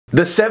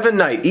The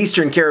 7-night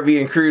Eastern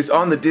Caribbean cruise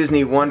on the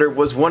Disney Wonder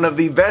was one of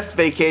the best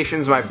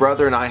vacations my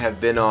brother and I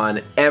have been on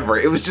ever.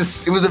 It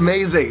was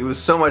amazing. It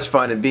was so much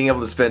fun, and being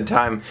able to spend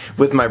time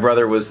with my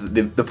brother was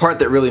the part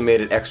that really made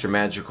it extra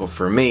magical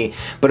for me.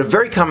 But a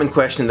very common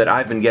question that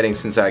I've been getting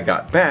since I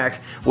got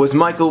back was,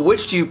 Michael,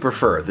 which do you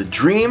prefer, the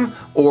Dream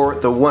or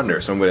the Wonder?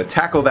 So I'm going to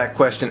tackle that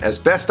question as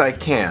best I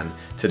can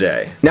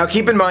today. Now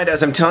keep in mind,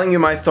 as I'm telling you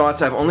my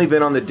thoughts, I've only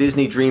been on the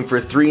Disney Dream for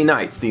 3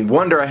 nights. The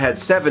Wonder I had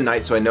 7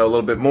 nights, so I know a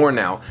little bit more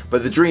now,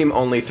 but the Dream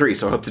only 3,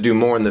 so I hope to do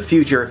more in the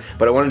future,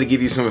 but I wanted to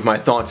give you some of my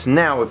thoughts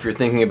now if you're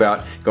thinking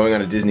about going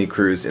on a Disney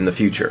cruise in the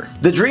future.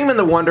 The Dream and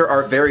the Wonder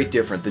are very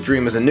different. The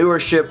Dream is a newer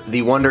ship,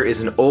 the Wonder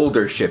is an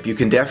older ship. You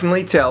can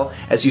definitely tell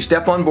as you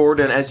step on board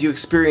and as you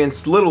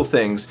experience little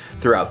things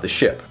throughout the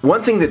ship.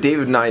 One thing that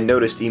David and I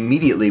noticed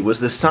immediately was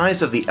the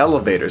size of the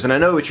elevators, and I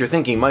know what you're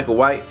thinking, Michael,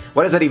 why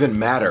does that even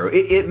matter?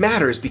 It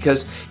matters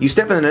because you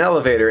step in an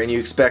elevator and you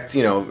expect,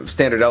 you know,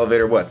 standard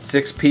elevator, what,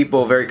 6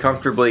 people very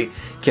comfortably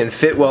can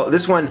fit. Well,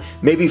 this one,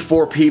 maybe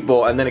 4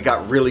 people, and then it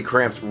got really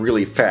cramped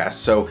really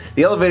fast. So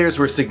the elevators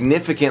were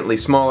significantly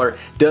smaller.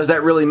 Does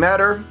that really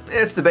matter?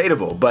 It's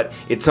debatable, but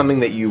it's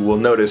something that you will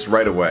notice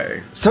right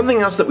away.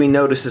 Something else that we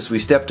noticed as we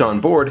stepped on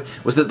board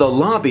was that the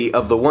lobby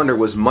of the Wonder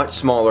was much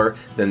smaller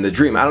than the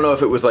Dream. I don't know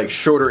if it was like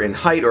shorter in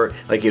height or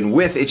like in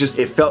width,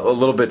 it felt a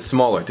little bit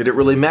smaller. Did it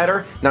really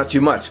matter? Not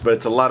too much, but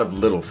it's a lot of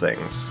little things.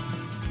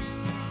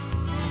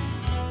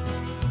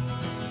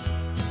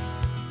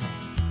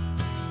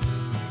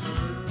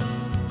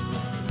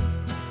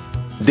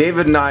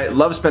 David and I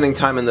love spending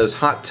time in those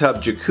hot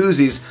tub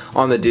jacuzzis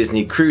on the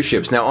Disney cruise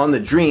ships. Now on the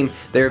Dream,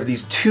 there are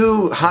these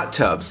 2 hot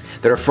tubs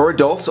that are for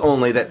adults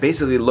only that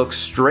basically look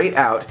straight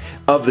out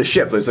of the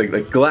ship. There's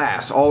like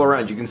glass all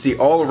around. You can see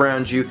all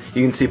around you.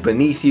 You can see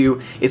beneath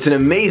you. It's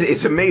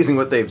amazing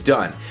what they've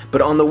done.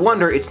 But on the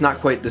Wonder, it's not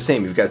quite the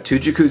same. You've got 2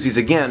 jacuzzis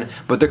again,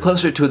 but they're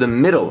closer to the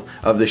middle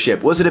of the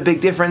ship. Was it a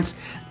big difference?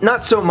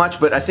 Not so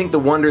much, but I think the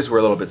Wonders were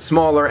a little bit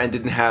smaller and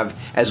didn't have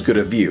as good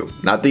a view.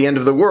 Not the end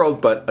of the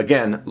world, but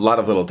again, a lot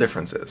of little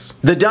differences.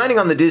 The dining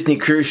on the Disney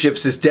cruise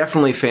ships is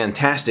definitely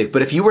fantastic,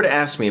 but if you were to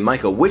ask me,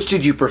 Michael, which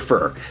did you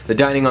prefer? The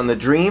dining on the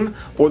Dream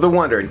or the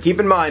Wonder? And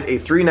keep in mind, a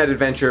 3-night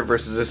adventure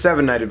versus a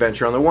 7-night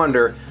adventure on the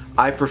Wonder,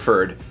 I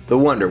preferred the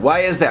Wonder. Why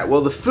is that?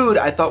 Well, the food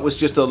I thought was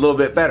just a little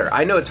bit better.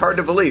 I know it's hard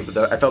to believe,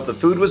 but I felt the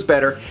food was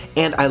better,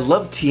 and I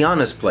love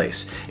Tiana's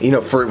place. You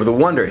know, for the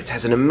Wonder, it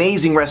has an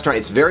amazing restaurant.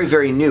 It's very,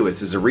 very new.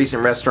 This is a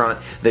recent restaurant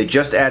they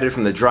just added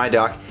from the dry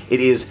dock. It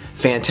is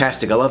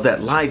fantastic. I love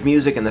that live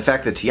music and the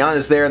fact that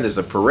Tiana's there and there's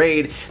a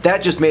parade.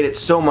 That just made it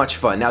so much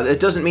fun. Now, it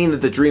doesn't mean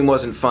that the Dream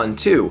wasn't fun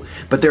too,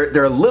 but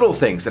there are little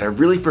things that I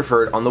really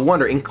preferred on the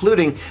Wonder,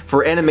 including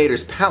for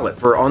Animator's palette.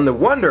 For on the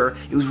Wonder,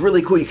 it was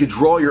really cool. You could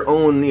draw your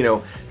own, you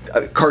know,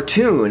 a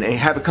cartoon and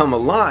have it come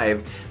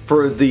alive.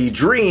 For the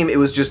Dream, it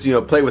was just, you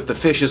know, play with the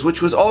fishes,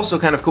 which was also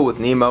kind of cool with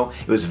Nemo.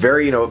 It was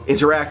very, you know,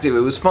 interactive, it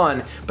was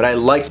fun, but I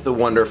liked the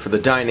Wonder for the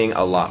dining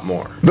a lot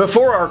more.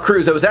 Before our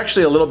cruise, I was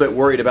actually a little bit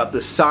worried about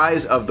the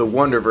size of the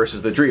Wonder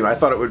versus the Dream. I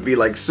thought it would be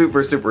like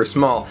super, super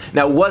small.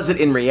 Now, was it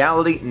in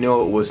reality?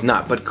 No, it was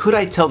not. But could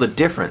I tell the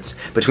difference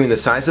between the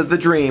size of the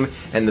Dream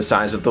and the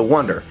size of the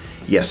Wonder?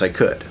 Yes, I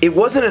could. It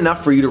wasn't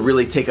enough for you to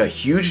really take a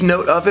huge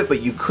note of it,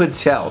 but you could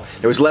tell.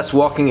 There was less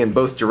walking in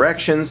both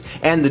directions,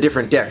 and the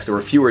different decks. There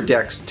were fewer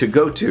decks to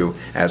go to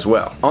as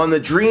well. On the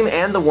Dream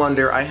and the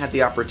Wonder, I had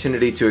the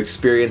opportunity to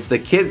experience the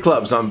kid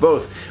clubs on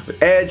both.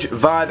 With Edge,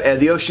 Vibe, and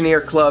the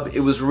Oceaneer Club, it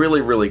was really,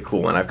 really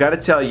cool. And I've got to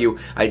tell you,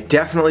 I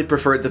definitely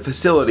preferred the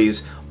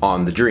facilities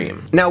on the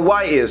Dream. Now,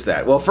 why is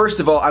that? Well, first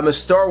of all, I'm a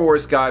Star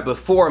Wars guy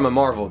before I'm a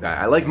Marvel guy.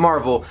 I like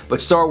Marvel, but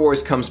Star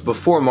Wars comes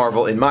before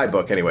Marvel in my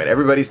book anyway.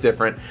 Everybody's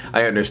different.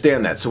 I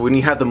understand that. So when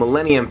you have the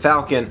Millennium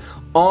Falcon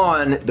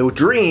on the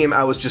Dream,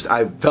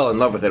 I fell in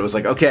love with it. It was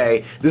like,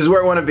 okay, this is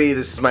where I want to be,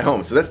 this is my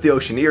home. So that's the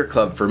Oceaneer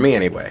Club for me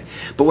anyway.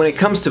 But when it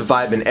comes to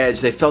Vibe and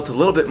Edge, they felt a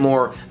little bit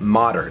more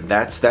modern.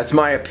 That's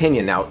my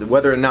opinion. Now,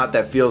 whether or not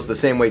that feels the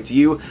same way to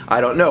you, I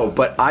don't know,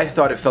 but I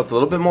thought it felt a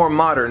little bit more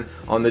modern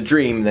on the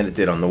Dream than it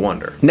did on the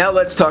Wonder. Now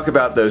let's talk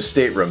about those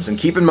staterooms, and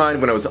keep in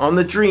mind, when I was on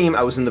the Dream,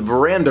 I was in the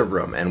veranda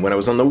room, and when I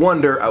was on the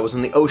Wonder, I was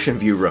in the ocean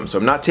view room. So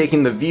I'm not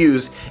taking the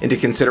views into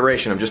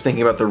consideration, I'm just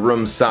thinking about the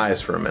room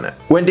size for a minute.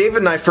 When David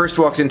and I first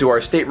walked into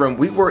our stateroom,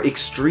 we were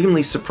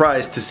extremely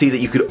surprised to see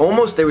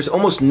that there was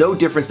almost no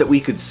difference that we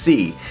could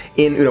see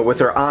in, you know,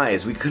 with our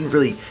eyes. We couldn't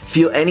really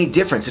feel any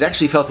difference. It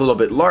actually felt a little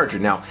bit larger.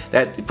 Now,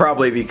 that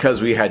probably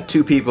because we had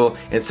 2 people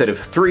instead of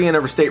 3 in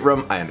our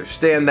stateroom. I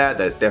understand that.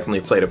 That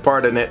definitely played a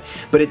part in it,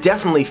 but it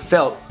definitely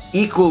felt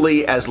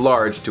equally as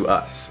large to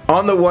us.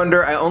 On the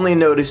Wonder, I only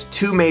noticed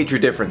 2 major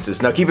differences.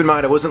 Now keep in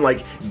mind, I wasn't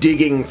like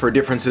digging for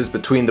differences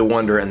between the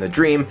Wonder and the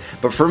Dream,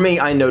 but for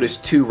me, I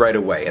noticed 2 right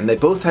away, and they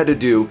both had to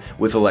do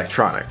with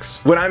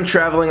electronics. When I'm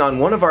traveling on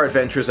one of our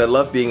adventures, I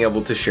love being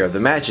able to share the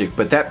magic,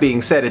 but that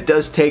being said, it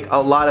does take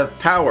a lot of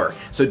power.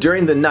 So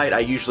during the night, I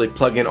usually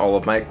plug in all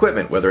of my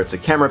equipment, whether it's a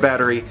camera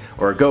battery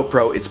or a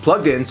GoPro, it's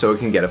plugged in so it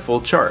can get a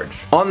full charge.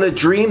 On the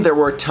Dream, there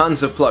were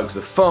tons of plugs.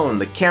 The phone,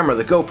 the camera,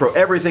 the GoPro,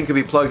 everything could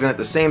be plugged in at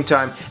the same same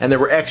time, and there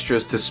were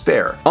extras to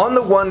spare. On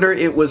the Wonder,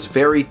 it was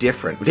very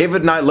different.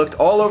 David and I looked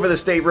all over the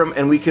stateroom,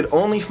 and we could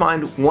only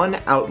find one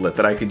outlet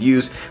that I could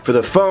use for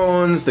the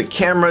phones, the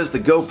cameras, the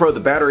GoPro, the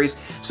batteries,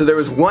 so there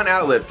was one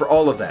outlet for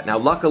all of that. Now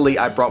luckily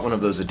I brought one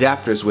of those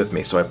adapters with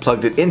me, so I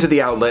plugged it into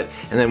the outlet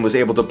and then was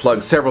able to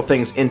plug several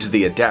things into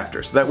the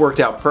adapter, so that worked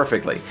out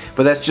perfectly.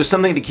 But that's just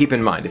something to keep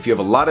in mind. If you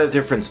have a lot of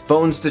different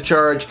phones to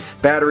charge,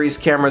 batteries,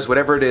 cameras,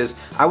 whatever it is,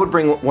 I would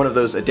bring one of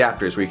those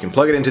adapters where you can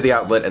plug it into the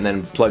outlet and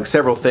then plug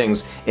several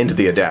things into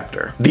the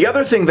adapter. The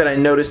other thing that I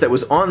noticed that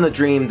was on the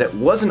Dream that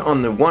wasn't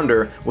on the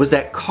Wonder was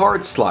that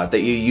card slot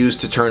that you use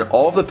to turn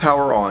all the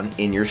power on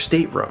in your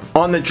stateroom.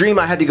 On the Dream,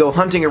 I had to go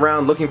hunting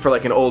around looking for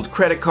like an old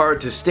credit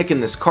card to stick in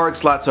this card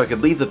slot so I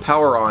could leave the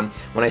power on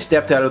when I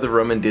stepped out of the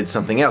room and did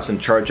something else and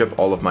charge up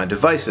all of my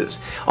devices.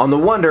 On the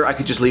Wonder, I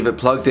could just leave it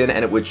plugged in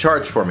and it would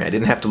charge for me. I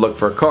didn't have to look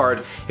for a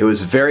card. It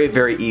was very,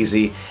 very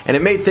easy, and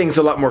it made things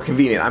a lot more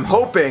convenient. I'm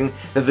hoping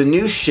that the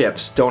new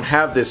ships don't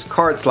have this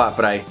card slot,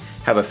 but I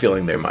have a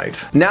feeling they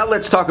might. Now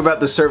let's talk about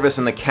the service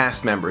and the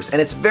cast members,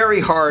 and it's very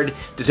hard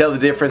to tell the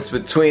difference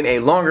between a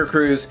longer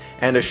cruise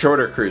and a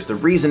shorter cruise. The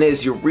reason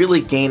is you really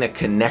gain a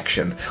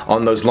connection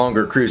on those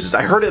longer cruises.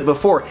 I heard it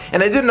before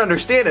and I didn't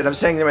understand it. I'm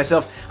saying to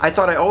myself, I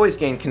thought I always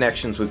gained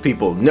connections with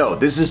people. No,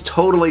 this is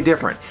totally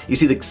different. You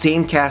see the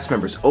same cast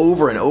members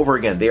over and over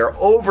again. They are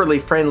overly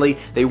friendly,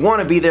 they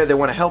want to be there, they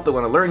want to help, they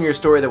want to learn your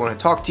story, they want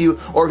to talk to you,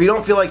 or if you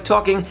don't feel like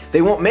talking,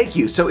 they won't make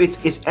you. So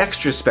it's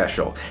extra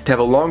special to have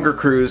a longer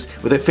cruise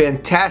with a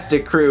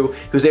fantastic crew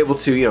who's able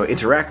to,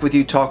 interact with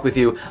you, talk with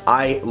you.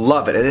 I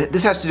love it. And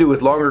this has to do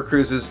with longer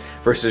cruises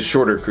versus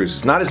shorter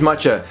cruises. Not as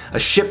much a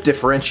ship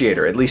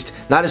differentiator, at least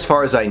not as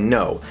far as I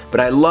know.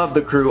 But I love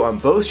the crew on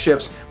both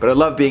ships, but I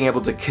love being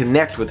able to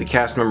connect with the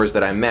cast members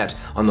that I met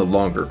on the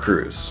longer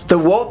cruise. The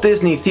Walt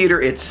Disney Theater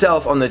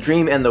itself on the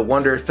Dream and the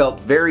Wonder felt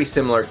very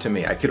similar to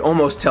me. I could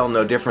almost tell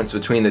no difference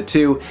between the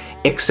two,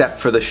 except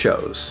for the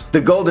shows.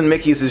 The Golden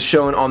Mickeys is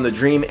shown on the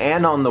Dream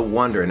and on the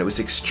Wonder, and it was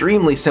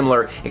extremely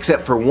similar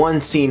except for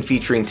one scene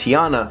featuring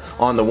Tiana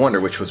on the Wonder,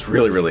 which was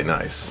really, really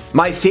nice.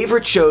 My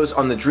favorite shows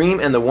on the Dream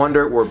and the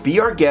Wonder were Be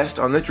Our Guest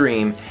on the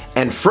Dream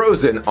and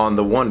Frozen on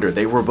the Wonder.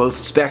 They were both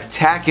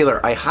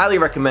spectacular. I highly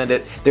recommend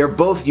it. They're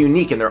both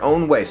unique in their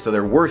own way, so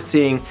they're worth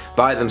seeing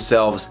by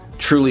themselves.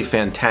 Truly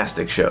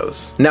fantastic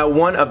shows. Now,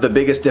 one of the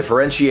biggest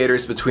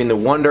differentiators between the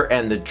Wonder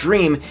and the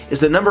Dream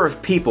is the number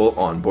of people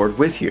on board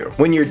with you.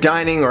 When you're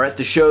dining or at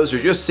the shows or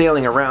just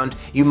sailing around,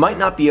 you might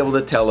not be able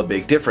to tell a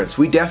big difference.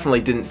 We definitely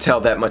didn't tell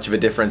that much of a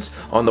difference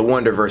on the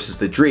Wonder versus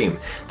the Dream.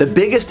 The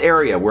biggest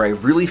area where I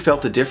really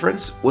felt the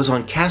difference was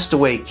on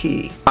Castaway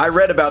Cay. I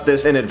read about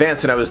this in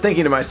advance and I was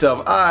thinking to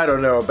myself, I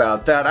don't know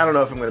about that. I don't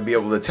know if I'm going to be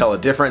able to tell a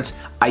difference.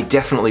 I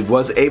definitely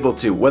was able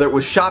to, whether it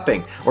was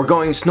shopping or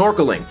going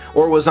snorkeling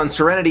or it was on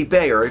Serenity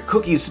Bay or a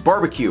Cookies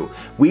barbecue.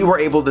 We were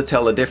able to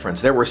tell a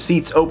difference. There were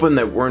seats open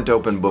that weren't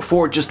open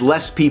before, just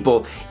less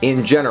people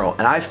in general,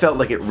 and I felt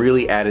like it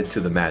really added to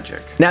the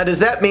magic. Now, does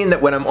that mean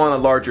that when I'm on a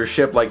larger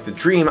ship like the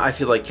Dream, I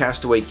feel like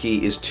Castaway Cay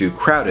is too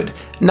crowded?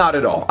 Not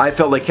at all. I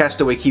felt like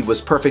Castaway Cay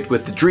was perfect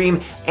with the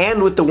Dream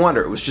and with the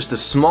Wonder. It was just a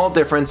small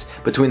difference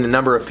between the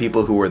number of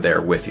people who were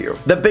there with you.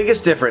 The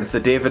biggest difference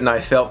that David and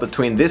I felt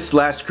between this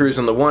last cruise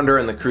on the Wonder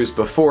and the cruise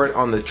before it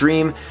on the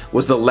Dream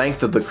was the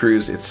length of the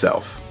cruise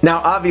itself.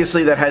 Now,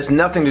 obviously that has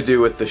nothing to do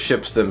with the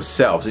ships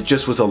themselves. It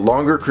just was a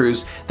longer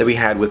cruise that we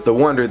had with the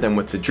Wonder than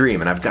with the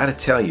Dream, and I've got to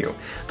tell you,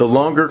 the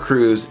longer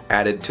cruise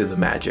added to the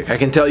magic. I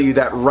can tell you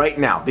that right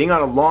now. Being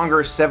on a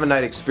longer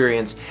 7-night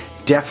experience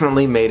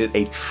definitely made it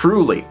a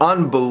truly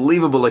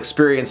unbelievable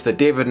experience that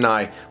David and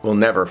I will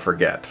never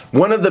forget.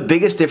 One of the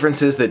biggest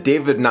differences that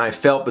David and I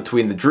felt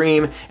between the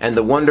Dream and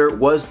the Wonder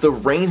was the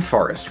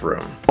rainforest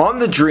room. On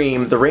the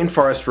Dream, the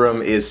rainforest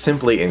room is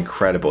simply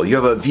incredible. You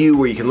have a view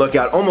where you can look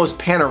out almost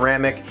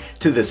panoramic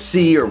to the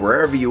sea or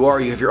wherever you are.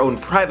 You have your own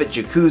private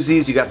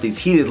jacuzzis, you got these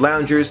heated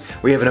loungers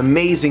where you have an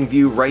amazing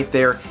view right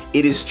there.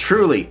 It is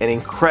truly an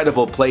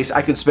incredible place.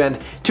 I could spend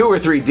 2 or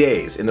 3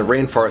 days in the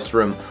rainforest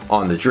room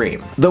on the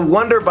Dream. The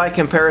Wonder, by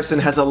comparison,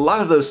 has a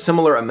lot of those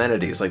similar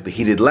amenities like the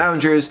heated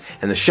loungers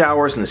and the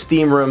showers and the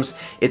steam rooms.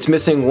 It's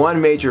missing one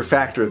major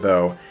factor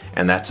though,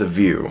 and that's a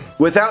view.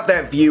 Without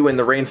that view in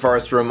the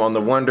rainforest room on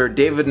the Wonder,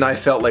 David and I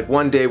felt like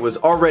one day was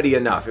already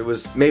enough. It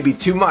was maybe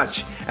too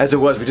much as it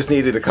was. We just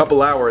needed a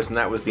couple hours and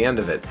that was the end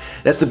of it.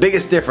 That's the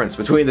biggest difference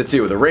between the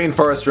two, the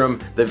rainforest room,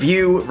 the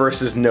view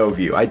versus no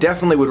view. I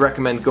definitely would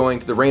recommend going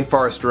to the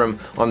rainforest room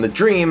on the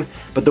Dream,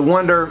 but the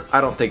Wonder, I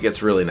don't think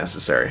it's really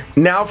necessary.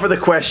 Now for the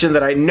question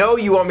that I know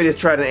you want me to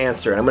try to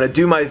answer, and I'm going to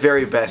do my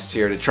very best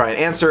here to try and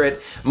answer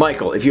it.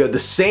 Michael, if you had the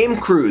same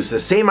cruise, the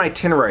same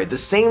itinerary, the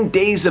same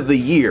days of the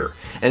year,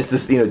 and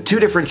it's this, two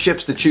different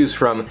ships to choose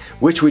from.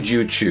 Which would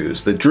you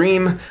choose, the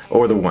Dream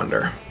or the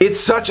Wonder? It's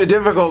such a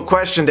difficult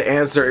question to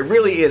answer. It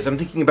really is. I'm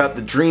thinking about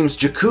the Dream's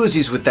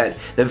jacuzzis with the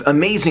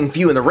amazing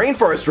view, and the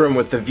rainforest room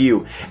with the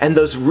view, and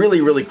those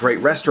really, really great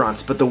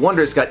restaurants. But the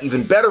Wonder's got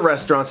even better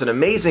restaurants and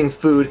amazing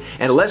food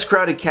and a less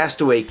crowded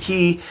Castaway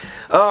Cay.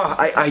 Oh,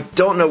 I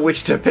don't know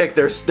which to pick.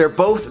 They're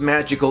both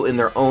magical in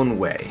their own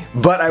way.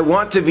 But I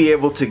want to be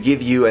able to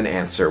give you an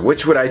answer.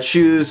 Which would I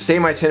choose?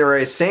 Same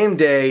itinerary, same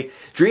day,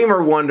 Dream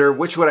or Wonder,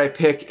 which would I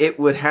pick? It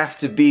would have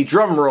to be,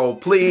 drum roll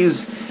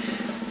please,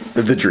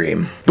 the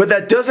Dream. But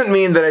that doesn't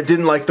mean that I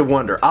didn't like the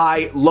Wonder.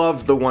 I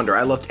loved the Wonder.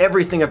 I loved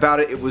everything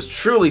about it. It was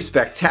truly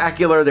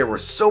spectacular. There were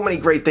so many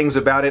great things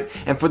about it.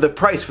 And for the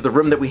price, for the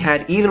room that we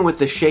had, even with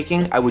the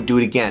shaking, I would do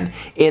it again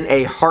in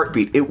a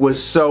heartbeat. It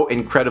was so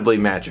incredibly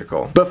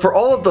magical. But for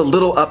all of the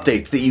little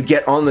updates that you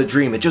get on the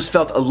Dream, it just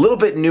felt a little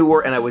bit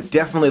newer, and I would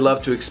definitely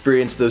love to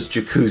experience those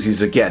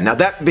jacuzzis again. Now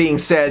that being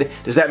said,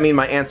 does that mean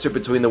my answer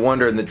between the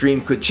Wonder and the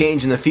Dream could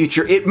change in the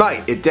future? It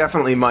might. It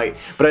definitely might.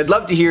 But I'd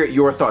love to hear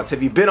your thoughts.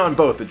 Have you been on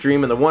both, the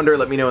Dream and the Wonder?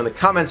 Let me know in the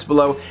comments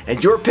below,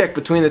 and your pick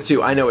between the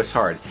two. I know it's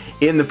hard.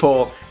 In the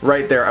poll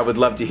right there, I would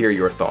love to hear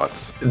your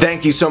thoughts.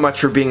 Thank you so much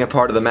for being a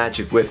part of the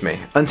magic with me.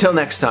 Until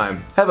next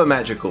time, have a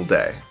magical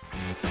day.